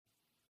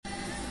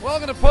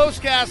Welcome to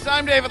Postcast.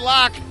 I'm David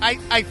Locke.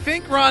 I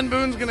think Ron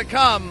Boone's going to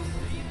come.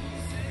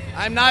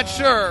 I'm not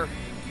sure.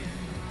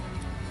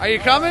 Are you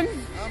coming?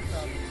 I'm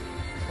coming.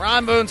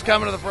 Ron Boone's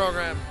coming to the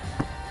program.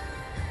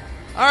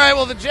 All right,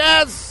 well, the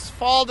Jazz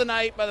fall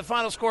tonight by the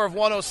final score of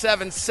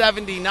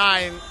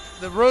 107-79.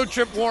 The road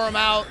trip wore them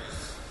out.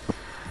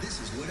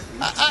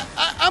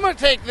 I'm going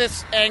to take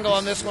this angle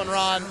on this one,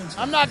 Ron.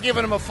 I'm not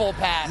giving them a full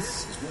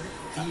pass.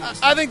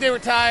 I think they were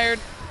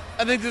tired.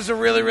 I think this is a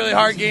really, really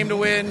hard game to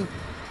win.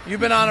 You've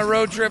been on a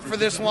road trip for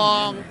this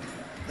long.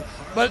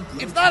 But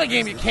it's not a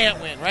game you can't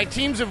win, right?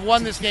 Teams have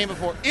won this game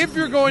before. If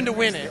you're going to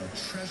win it,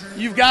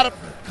 you've got to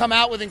come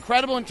out with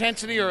incredible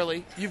intensity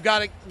early. You've got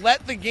to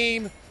let the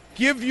game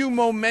give you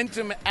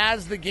momentum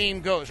as the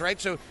game goes,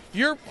 right? So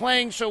you're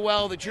playing so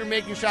well that you're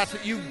making shots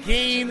that you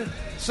gain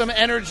some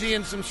energy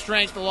and some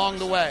strength along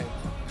the way.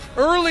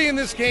 Early in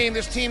this game,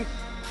 this team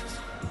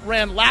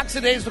ran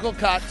lackadaisical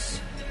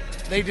cuts.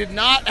 They did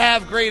not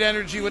have great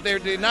energy. They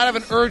did not have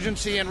an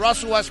urgency. And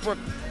Russell Westbrook,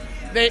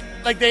 they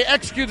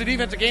executed the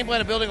defensive game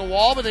plan of building a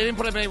wall, but they didn't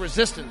put up any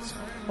resistance.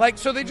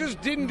 So they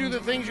just didn't do the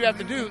things you have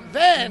to do.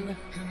 Then,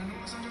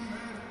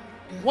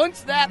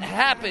 once that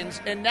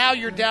happens, and now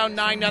you're down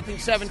 9-0,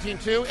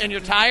 17-2, and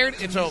you're tired,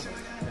 it's over.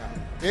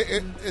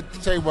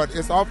 Tell you what,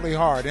 it's awfully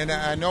hard. And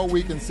I know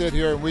we can sit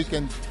here and we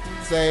can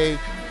say,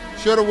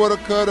 shoulda, woulda,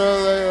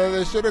 coulda,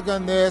 they should have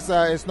done this.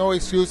 It's no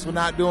excuse for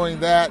not doing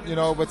that,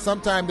 but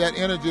sometimes that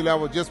energy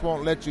level just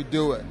won't let you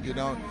do it,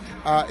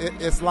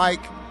 It's like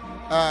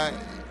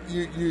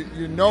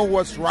you know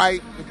what's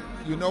right,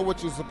 you know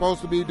what you're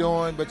supposed to be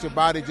doing, but your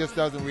body just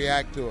doesn't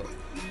react to it.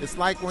 It's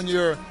like when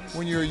you're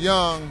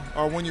young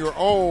or when you're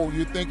old,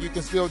 you think you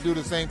can still do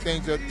the same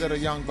things that a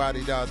young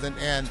body does.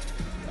 And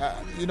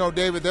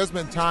David, there's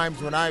been times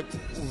when I've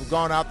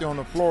gone out there on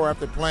the floor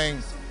after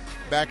playing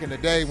back in the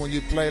day when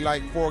you play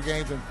like 4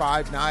 games in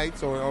 5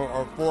 nights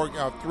or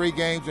 3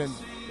 games in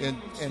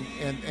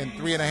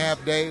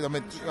 3.5 days.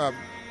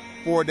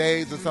 4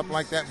 days or something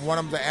like that. One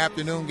of them's an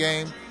afternoon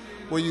game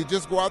where you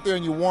just go out there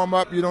and you warm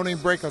up. You don't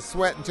even break a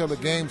sweat until the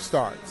game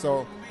starts.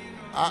 So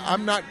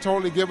I'm not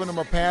totally giving them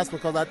a pass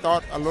because I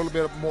thought a little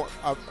bit more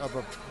of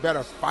a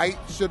better fight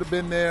should have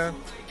been there.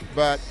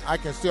 But I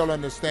can still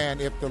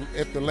understand if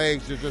the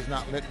legs are just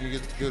not letting you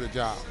do the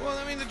job. Well,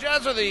 the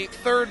Jazz are the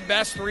 3rd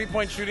best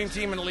three-point shooting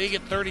team in the league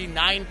at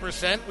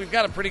 39%. We've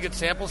got a pretty good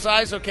sample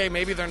size. Okay,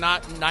 maybe they're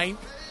not 9th.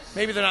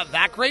 Maybe they're not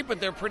that great,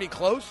 but they're pretty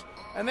close.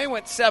 And they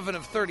went 7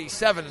 of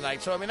 37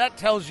 tonight. So, that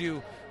tells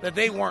you that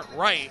they weren't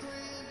right.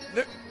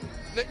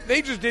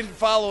 They just didn't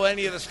follow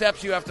any of the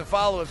steps you have to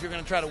follow if you're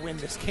going to try to win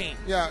this game.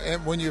 Yeah,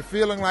 and when you're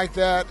feeling like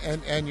that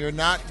and you're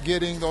not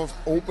getting those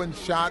open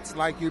shots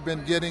like you've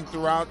been getting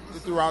throughout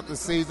the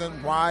season,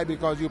 why?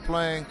 Because you're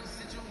playing,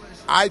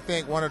 I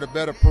think, one of the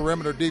better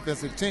perimeter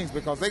defensive teams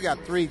because they got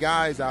 3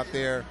 guys out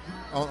there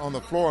on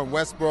the floor in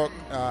Westbrook,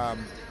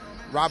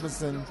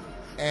 Robinson,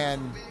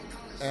 and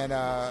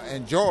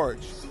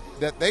George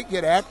that they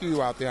get after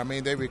you out there.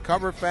 They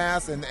recover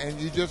fast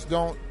and you just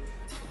don't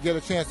get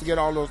a chance to get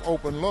all those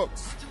open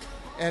looks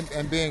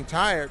and being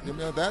tired,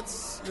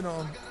 that's,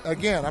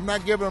 again, I'm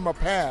not giving them a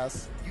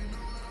pass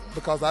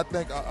because I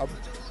think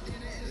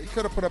he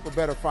could have put up a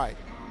better fight,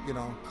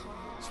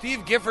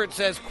 Steve Gifford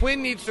says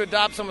Quinn needs to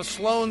adopt some of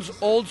Sloan's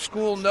old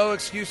school no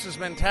excuses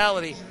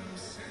mentality.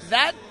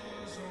 That,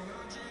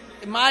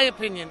 in my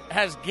opinion,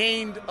 has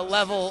gained a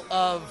level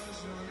of,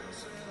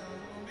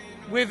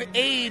 with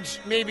age,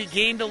 maybe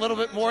gained a little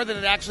bit more than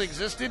it actually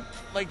existed.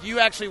 Like you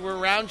actually were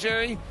around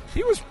Jerry.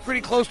 He was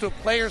pretty close to a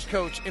player's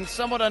coach and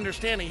somewhat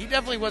understanding. He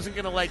definitely wasn't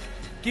going to,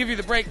 give you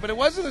the break. But it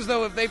wasn't as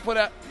though if they put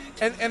out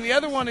 – and the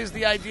other one is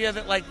the idea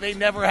that, they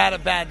never had a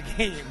bad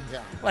game.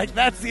 Yeah.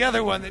 That's the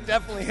other one that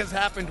definitely has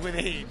happened with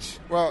age.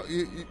 Well,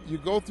 you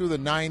go through the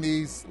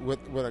 90s with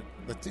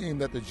the team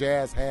that the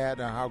Jazz had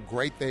and how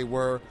great they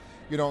were.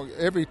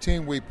 Every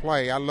team we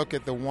play, I look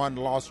at the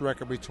one-loss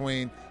record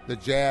between the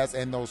Jazz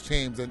and those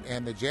teams,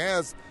 and the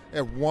Jazz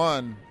have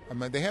won.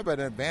 They have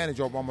an advantage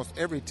over almost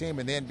every team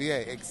in the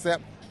NBA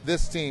except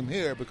this team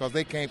here because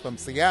they came from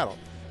Seattle,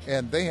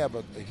 and they have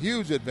a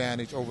huge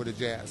advantage over the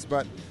Jazz.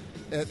 But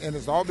and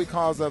it's all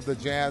because of the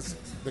Jazz,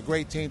 the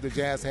great team the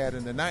Jazz had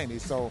in the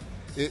 90s. So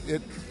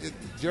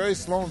Jerry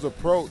Sloan's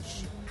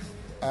approach,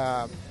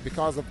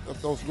 because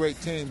of those great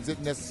teams,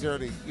 didn't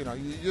necessarily, you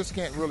just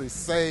can't really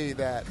say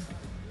that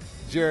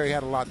Jerry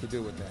had a lot to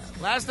do with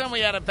that. Last time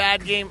we had a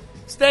bad game,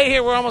 stay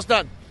here, we're almost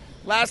done.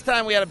 Last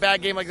time we had a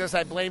bad game like this,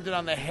 I blamed it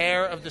on the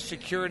hair of the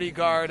security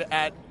guard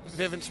at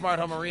Vivint Smart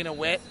Home Arena,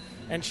 Witt,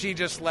 and she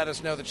just let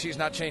us know that she's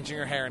not changing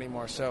her hair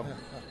anymore, so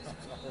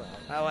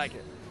I like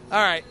it.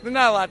 All right, there's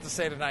not a lot to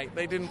say tonight.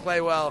 They didn't play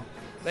well.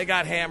 They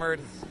got hammered.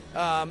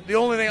 The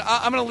only thing,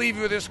 I'm going to leave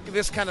you with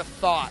this kind of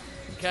thought,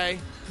 okay?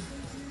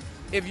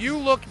 If you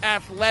look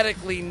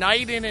athletically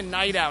night in and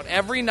night out,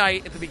 every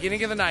night at the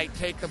beginning of the night,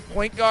 take the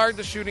point guard,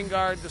 the shooting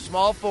guard, the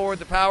small forward,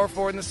 the power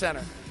forward, and the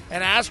center,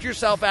 and ask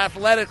yourself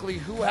athletically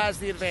who has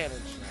the advantage.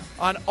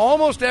 On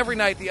almost every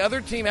night, the other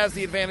team has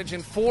the advantage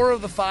in 4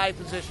 of the 5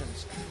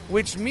 positions,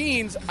 which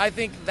means I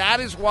think that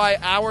is why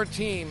our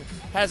team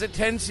has a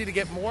tendency to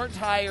get more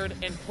tired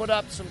and put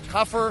up some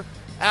tougher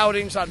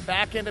outings on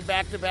back end of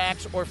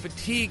back-to-backs or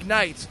fatigue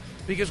nights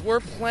because we're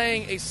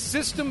playing a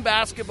system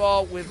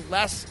basketball with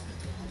less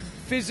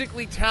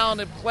physically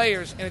talented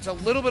players, and it's a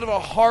little bit of a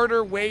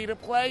harder way to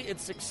play.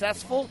 It's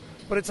successful,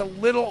 but it's a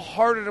little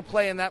harder to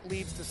play, and that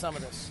leads to some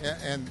of this. Yeah,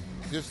 and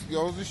just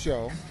goes to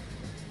show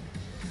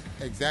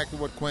exactly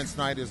what Quinn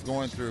Snyder is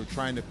going through,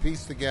 trying to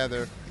piece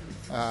together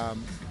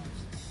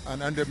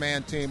an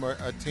undermanned team or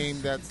a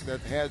team that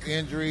has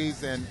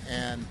injuries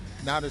and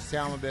not as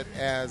talented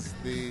as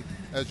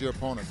your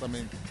opponents. I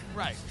mean,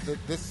 right.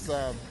 This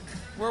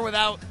we're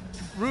without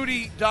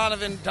Rudy,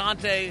 Donovan,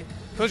 Dante.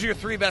 Those are your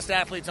three best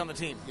athletes on the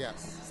team.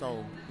 Yes.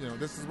 So,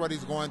 this is what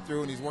he's going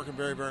through, and he's working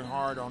very, very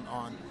hard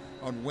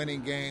on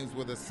winning games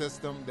with a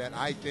system that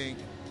I think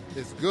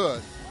is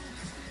good.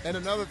 And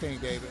another thing,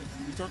 David,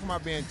 you're talking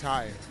about being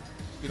tired.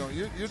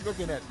 You're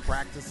looking at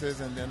practices,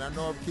 and I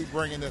know I keep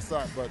bringing this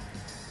up, but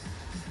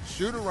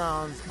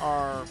shoot-arounds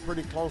are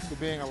pretty close to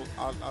being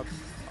a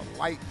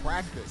light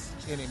practice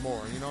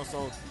anymore,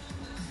 so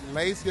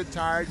Lace get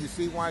tired. You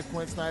see why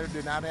Quinn Snyder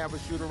did not have a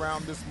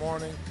shoot-around this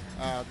morning.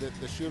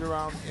 The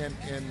shoot-around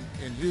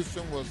in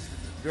Houston was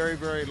very,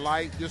 very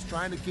light. Just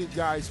trying to keep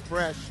guys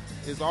fresh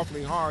is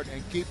awfully hard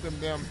and keeping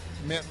them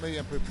mentally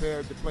and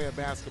prepared to play a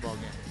basketball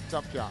game.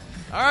 Tough job.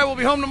 All right, we'll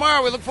be home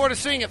tomorrow. We look forward to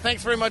seeing you.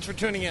 Thanks very much for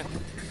tuning in.